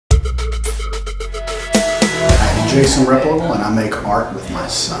Jason Replogle, and I make art with my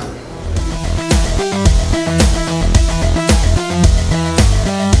son.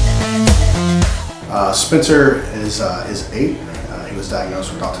 Spencer is 8. He was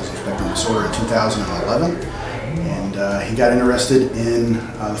diagnosed with autism spectrum disorder in 2011, and he got interested in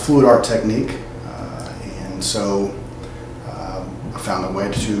the fluid art technique, and so I found a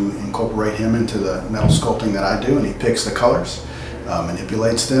way to incorporate him into the metal sculpting that I do, and he picks the colors,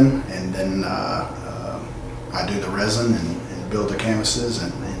 manipulates them, and then I do the resin and build the canvases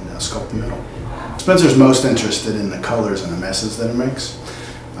and sculpt the metal. Spencer's most interested in the colors and the messes that it makes.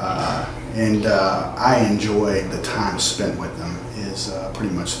 And I enjoy the time spent with them is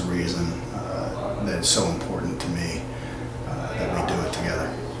pretty much the reason that it's so important to me that we do it together.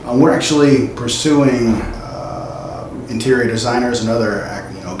 We're actually pursuing interior designers and other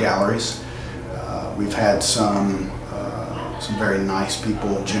galleries. We've had some very nice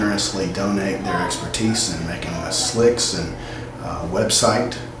people generously donate their expertise in making us slicks and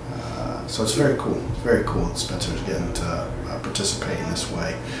website. So it's very cool. It's very cool that Spencer's getting to participate in this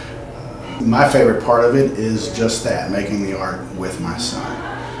way. My favorite part of it is just that, making the art with my son.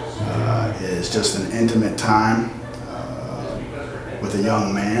 It is just an intimate time with a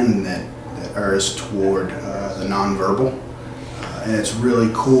young man that errs toward the nonverbal. And it's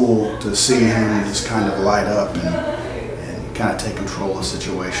really cool to see him just kind of light up and kind of take control of the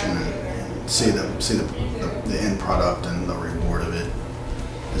situation and see the end product, and the reward of it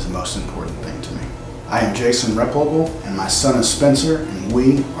is the most important thing to me. I am Jason Replogle, and my son is Spencer, and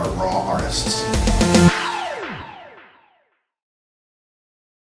we are Raw Artists.